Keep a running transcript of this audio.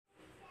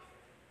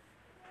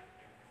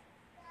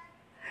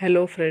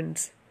Hello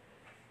friends,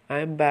 I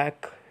am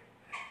back.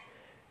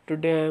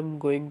 Today I am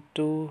going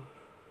to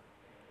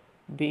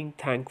being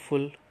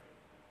thankful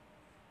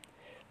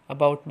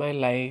about my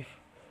life,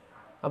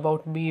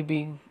 about me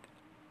being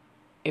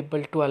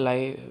able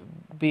to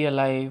be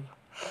alive,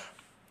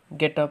 I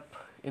got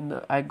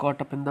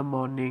up in the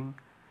morning.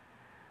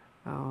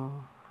 Uh,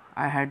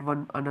 I had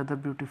one another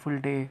beautiful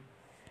day.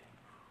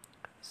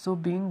 So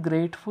being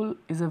grateful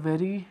is a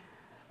very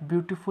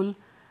beautiful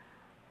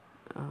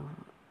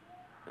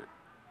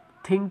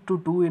thing to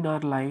do in our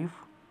life,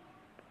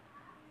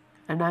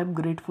 and I am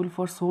grateful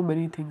for so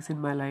many things in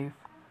my life.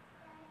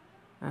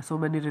 So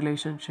many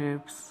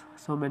relationships,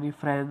 so many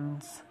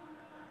friends,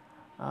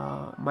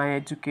 my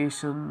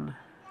education,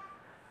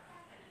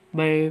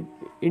 my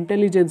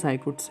intelligence, I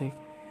could say.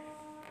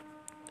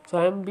 So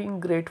I am being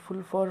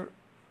grateful for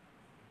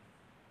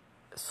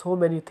so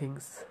many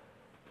things.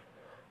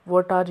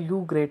 What are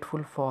you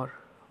grateful for?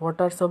 What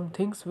are some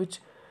things which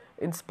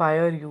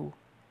inspire you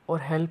or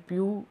help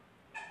you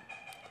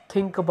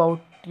think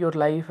about your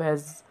life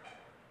as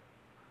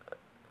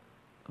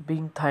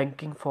being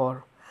thanking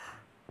for?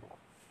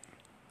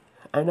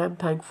 And I'm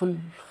thankful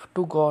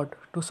to God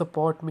to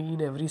support me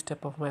in every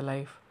step of my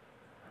life.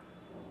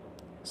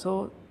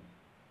 So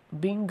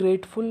being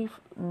grateful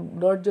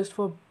not just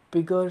for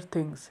bigger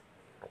things,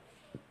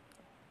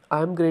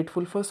 I'm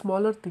grateful for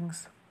smaller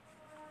things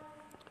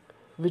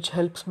which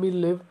helps me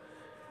live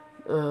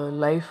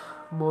life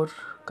more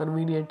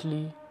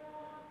conveniently,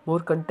 more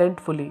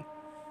contentfully.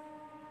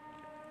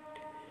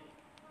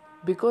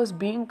 Because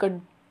being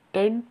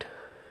content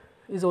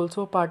is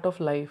also a part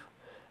of life,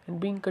 and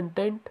being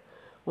content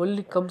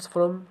only comes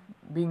from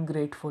being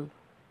grateful.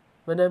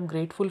 When I'm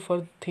grateful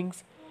for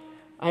things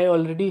I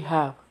already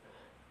have,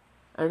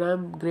 and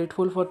I'm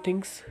grateful for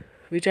things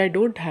which I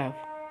don't have.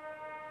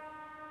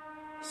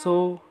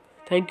 So,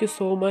 thank you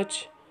so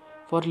much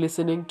for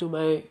listening to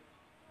my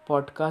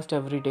podcast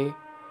every day,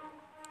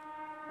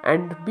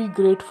 and be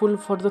grateful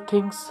for the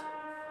things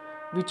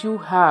which you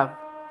have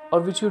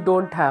or which you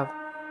don't have.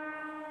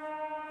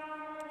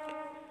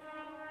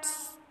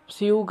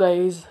 See you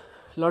guys,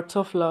 lots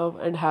of love,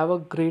 and have a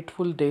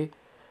grateful day,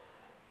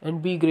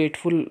 and be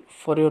grateful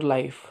for your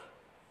life.